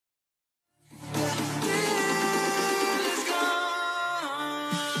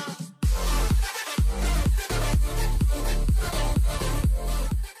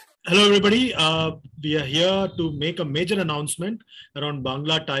Hello, everybody. We are here to make a major announcement around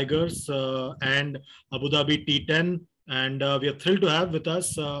Bangla Tigers and Abu Dhabi T10. And we are thrilled to have with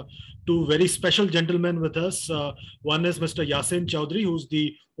us two very special gentlemen with us. One is Mr. Yasin Chowdhury, who's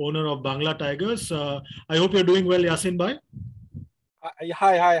the owner of Bangla Tigers. I hope you're doing well, Yasin bhai.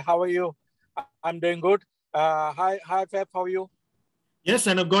 Hi. How are you? I'm doing good. Hi, Faf. How are you? Yes,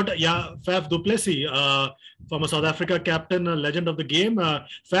 and I've got Faf du Plessis, former South Africa captain, a legend of the game.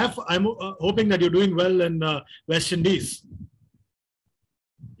 Faf, I'm hoping that you're doing well in West Indies.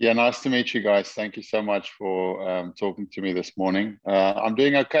 Yeah, nice to meet you guys. Thank you so much for talking to me this morning. I'm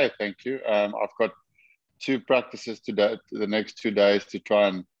doing okay, thank you. I've got 2 practices today, the next 2 days to try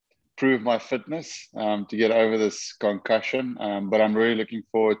and prove my fitness to get over this concussion. But I'm really looking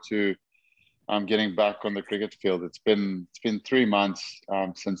forward to getting back on the cricket field. It's been 3 months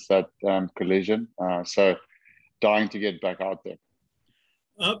since that collision, so dying to get back out there.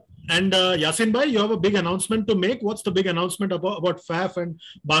 And Yasin bhai, you have a big announcement to make. What's the big announcement about Faf and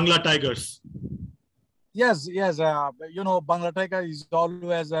Bangla Tigers? Yes. Bangla Tigers is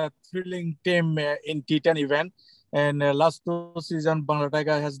always a thrilling team in T10 event. And last 2 seasons, Bangla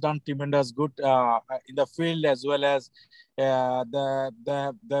Tigers has done tremendous good in the field, as well as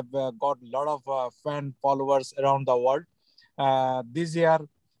they've got a lot of fan followers around the world. This year,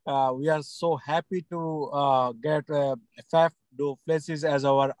 we are so happy to get Faf du Plessis as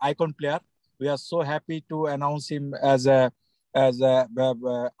our icon player. We are so happy to announce him as a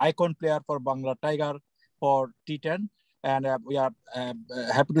icon player for Bangla Tiger for T10, and we are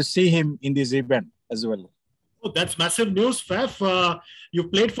happy to see him in this event as well. Oh, that's massive news, Faf.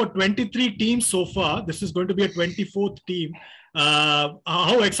 You've played for 23 teams so far. This is going to be a 24th team.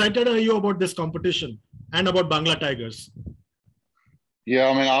 How excited are you about this competition and about Bangla Tigers? Yeah,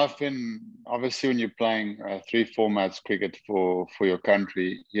 I mean, I've been, obviously when you're playing 3 formats cricket for your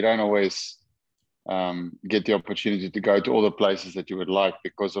country, you don't always get the opportunity to go to all the places that you would like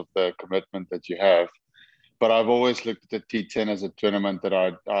because of the commitment that you have. But I've always looked at the T10 as a tournament that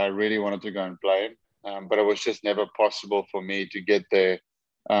I really wanted to go and play in. But it was just never possible for me to get there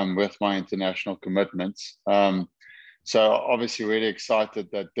with my international commitments. So obviously really excited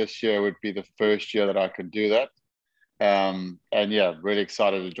that this year would be the first year that I could do that. And yeah, really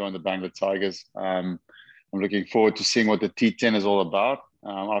excited to join the Bangla Tigers. I'm looking forward to seeing what the T10 is all about.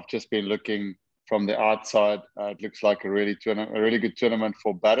 I've just been looking from the outside. It looks like a really good tournament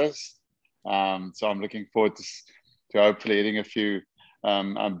for batters. So I'm looking forward to hopefully hitting a few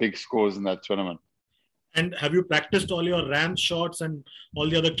big scores in that tournament. And have you practiced all your ram shots and all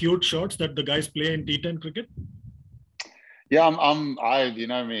the other cute shots that the guys play in T10 cricket? Yeah, you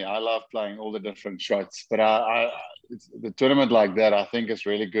know me, I love playing all the different shots, but the tournament like that, I think is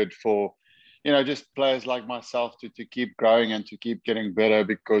really good for, just players like myself to keep growing and to keep getting better,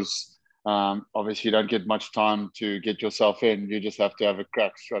 because obviously you don't get much time to get yourself in. You just have to have a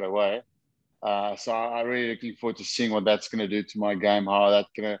crack straight away. So I'm really looking forward to seeing what that's going to do to my game, how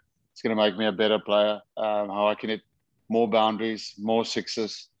it's going to make me a better player, how I can hit more boundaries, more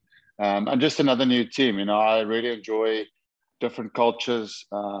sixes, and just another new team. I really enjoy different cultures,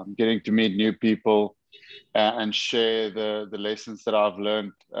 getting to meet new people and share the lessons that I've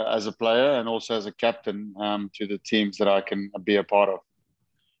learned as a player and also as a captain to the teams that I can be a part of.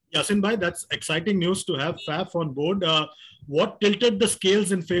 Yasin bhai, that's exciting news to have Faf on board. What tilted the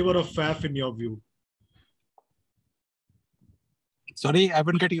scales in favor of Faf in your view? Sorry, I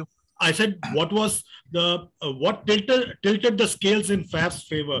haven't get you. I said, what was what tilted the scales in Faf's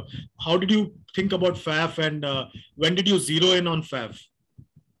favor? How did you think about Faf, and when did you zero in on Faf?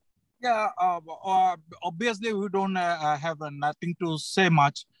 Yeah, obviously we don't have nothing to say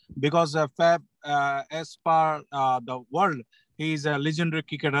much, because Faf, as per the world, he is a legendary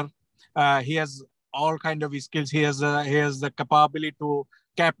cricketer. He has all kind of skills. He has the capability to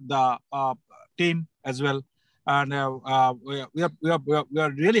cap the team as well. And we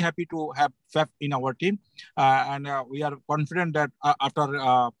are really happy to have Faf in our team, and we are confident that after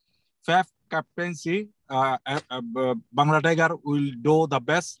Faf captaincy, Bangla Tiger will do the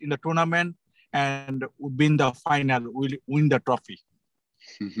best in the tournament and win the final, will win the trophy.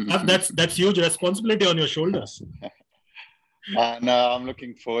 That's huge responsibility on your shoulders. No, I'm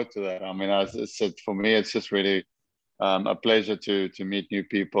looking forward to that. I mean, as I said, for me, it's just really a pleasure to meet new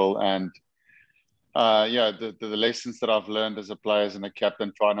people, and the lessons that I've learned as a player and a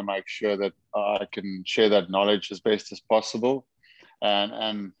captain, trying to make sure that I can share that knowledge as best as possible,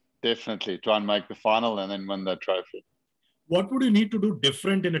 and definitely try and make the final and then win that trophy. What would you need to do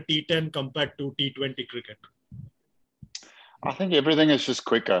different in a T10 compared to T20 cricket? I think everything is just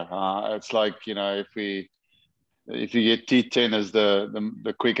quicker. It's like, if if you get T10 as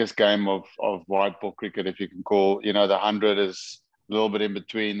the quickest game of white ball cricket, if you can call, the 100 is a little bit in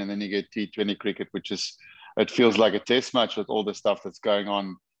between, and then you get T20 cricket, which is, it feels like a test match with all the stuff that's going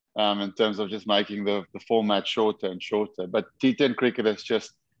on in terms of just making the format shorter and shorter. But T10 cricket is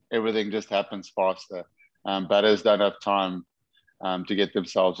just, everything just happens faster. Batters don't have time to get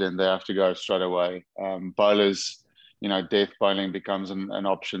themselves in. They have to go straight away. Bowlers, death bowling becomes an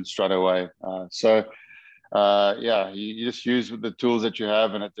option straight away. You just use the tools that you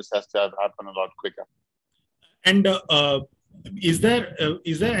have, and it just has to happen a lot quicker. And is there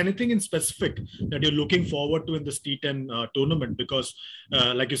anything in specific that you're looking forward to in this T10 tournament? Because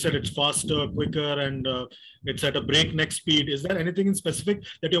like you said, it's faster, quicker, and it's at a breakneck speed. Is there anything in specific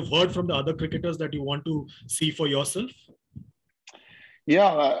that you've heard from the other cricketers that you want to see for yourself? Yeah,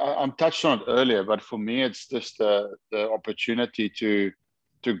 I touched on it earlier, but for me, it's just the opportunity to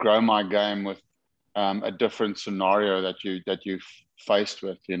grow my game with a different scenario that you faced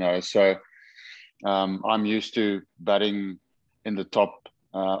with, So I'm used to batting in the top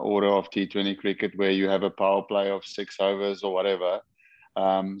order of T20 cricket, where you have a power play of 6 overs or whatever.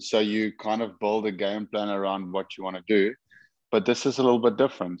 So you kind of build a game plan around what you want to do. But this is a little bit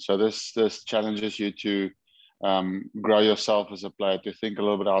different. So this challenges you to grow yourself as a player, to think a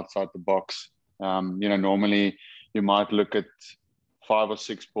little bit outside the box. Normally you might look at 5 or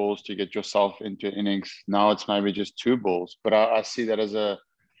 6 balls to get yourself into innings. Now it's maybe just 2 balls. But I see that as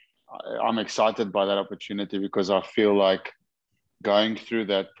I'm excited by that opportunity, because I feel like going through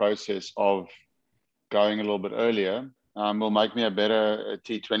that process of going a little bit earlier will make me a better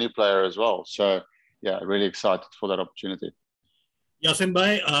T20 player as well. So yeah, really excited for that opportunity. Yasin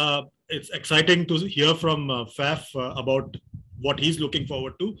bhai, it's exciting to hear from Faf about what he's looking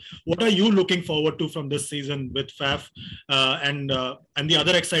forward to. What are you looking forward to from this season with Faf, and the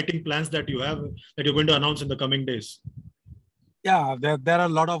other exciting plans that you have that you're going to announce in the coming days? Yeah, there are a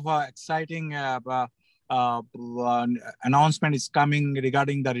lot of exciting announcement is coming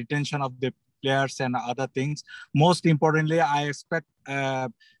regarding the retention of the players and other things. Most importantly, I expect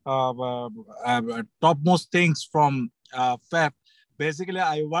topmost things from Faf. Basically,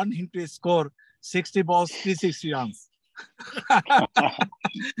 I want him to score 60 balls, 360 runs.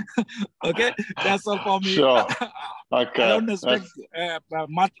 Okay, that's all for me. Sure. Okay. I don't expect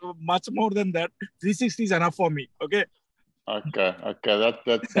much more than that. 360 is enough for me. Okay. Okay.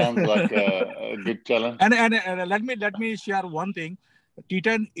 That sounds like a good challenge. And let me share one thing.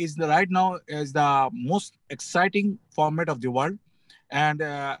 T10 is right now is the most exciting format of the world, and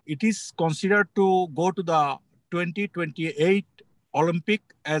it is considered to go to the 2028 Olympic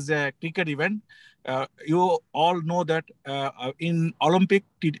as a cricket event. You all know that in Olympic,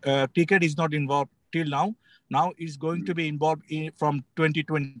 cricket is not involved till now. Now it's going to be involved from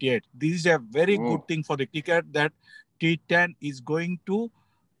 2028. This is a very good thing for the cricket, that T10 is going to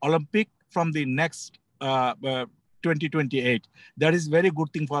Olympic from the next 2028. That is very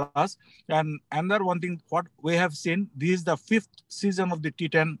good thing for us. And another one thing, what we have seen, this is the 5th season of the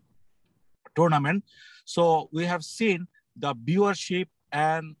T10 tournament. So we have seen the viewership,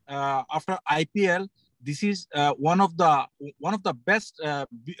 and after IPL, this is one of the best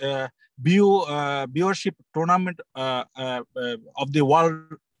viewership tournament of the world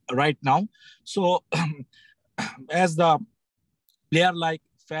right now. So as the player like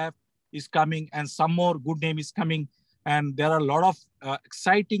Faf is coming, and some more good name is coming, and there are a lot of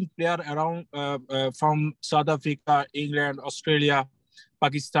exciting player around from South Africa, England, Australia,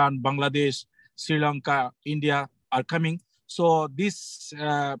 Pakistan, Bangladesh, Sri Lanka, India are coming. So this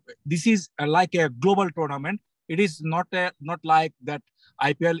is like a global tournament. It is not like that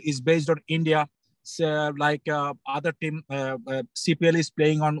IPL is based on India, so like other team CPL is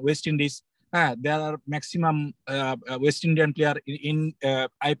playing on West Indies. There are maximum West Indian player in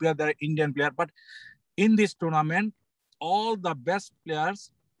IPL. There are Indian player, but in this tournament, all the best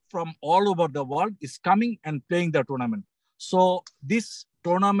players from all over the world is coming and playing the tournament. So this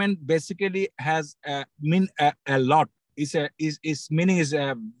tournament basically has mean a lot. Its meaning is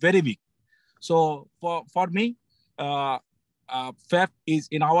very big. So for me, Faf is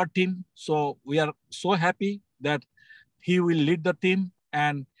in our team. So we are so happy that he will lead the team,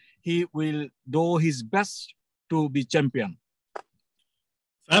 and he will do his best to be champion.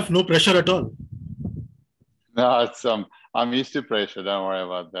 Faf, no pressure at all. No, it's I'm used to pressure. Don't worry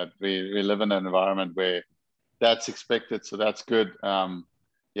about that. We live in an environment where that's expected, so that's good.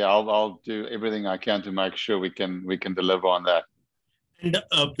 I'll do everything I can to make sure we can deliver on that. And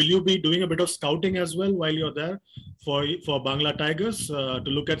will you be doing a bit of scouting as well while you're there for Bangla Tigers to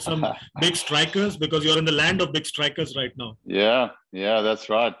look at some big strikers, because you're in the land of big strikers right now? Yeah, that's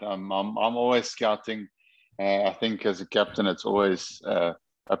right. I'm always scouting, I think as a captain, it's always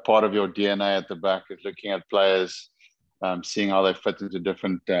a part of your DNA at the back is looking at players, seeing how they fit into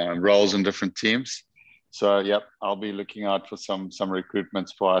different roles in different teams. So, yep, I'll be looking out for some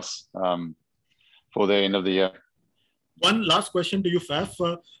recruitments for us for the end of the year. One last question to you, Faf.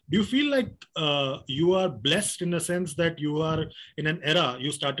 Do you feel like you are blessed in a sense that you are in an era,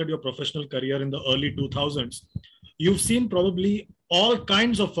 you started your professional career in the early 2000s. You've seen probably all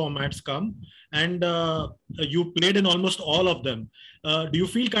kinds of formats come, and you played in almost all of them. Do you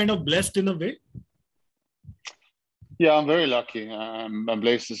feel kind of blessed in a way? Yeah, I'm very lucky. I'm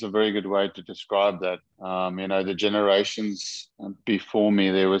blessed is a very good way to describe that. The generations before me,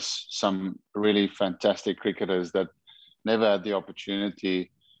 there was some really fantastic cricketers that never had the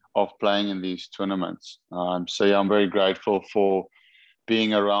opportunity of playing in these tournaments. So yeah, I'm very grateful for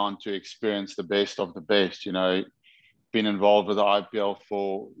being around to experience the best of the best. Been involved with the IPL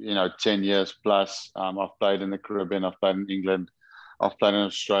for 10 years plus. I've played in the Caribbean, I've played in England, I've played in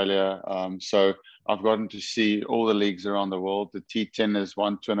Australia. So I've gotten to see all the leagues around the world. The T10 is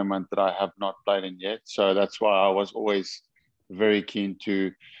one tournament that I have not played in yet. So that's why I was always very keen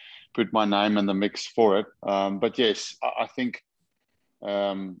to put my name in the mix for it. But yes, I think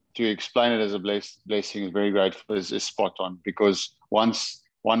to explain it as a blessing is very grateful is spot on, because one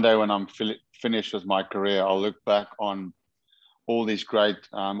day when I'm finished with my career, I'll look back on all these great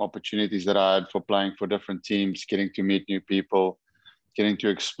opportunities that I had for playing for different teams, getting to meet new people, getting to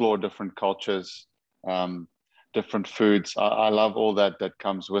explore different cultures, different foods. I love all that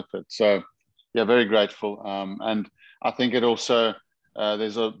comes with it. So yeah, very grateful. And I think it also,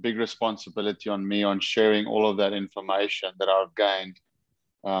 there's a big responsibility on me on sharing all of that information that I've gained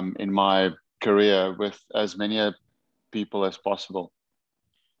in my career with as many people as possible.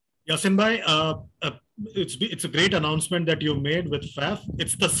 Yasin bhai, it's a great announcement that you made with Faf.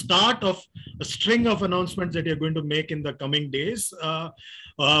 It's the start of a string of announcements that you're going to make in the coming days.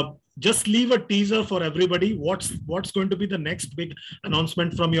 Just leave a teaser for everybody. What's going to be the next big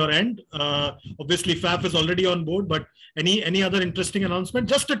announcement from your end? Obviously, Faf is already on board, but any other interesting announcement?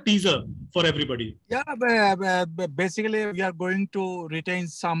 Just a teaser for everybody. Yeah, basically, we are going to retain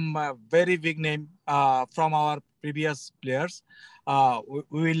some very big name from our previous players. We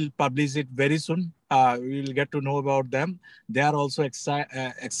will publish it very soon. We will get to know about them. They are also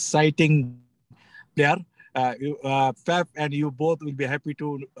exciting player. Faf and you both will be happy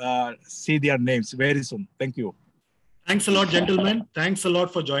to see their names very soon. Thank you. Thanks a lot, gentlemen. Thanks a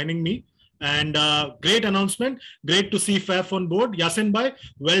lot for joining me. And great announcement. Great to see Faf on board. Yasin bhai,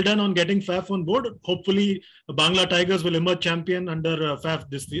 well done on getting Faf on board. Hopefully, Bangla Tigers will emerge champion under Faf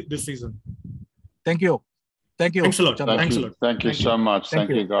this season. Thank you. Thank you. Thanks a lot. Thanks a lot. Thank you so much.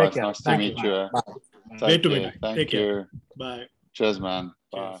 Thank you, guys. Nice to meet you. Great to meet you. Thank you. Bye. Cheers, man.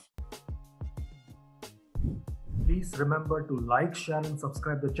 Bye. Please remember to like, share, and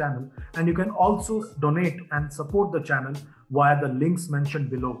subscribe the channel. And you can also donate and support the channel via the links mentioned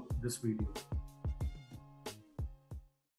below this video.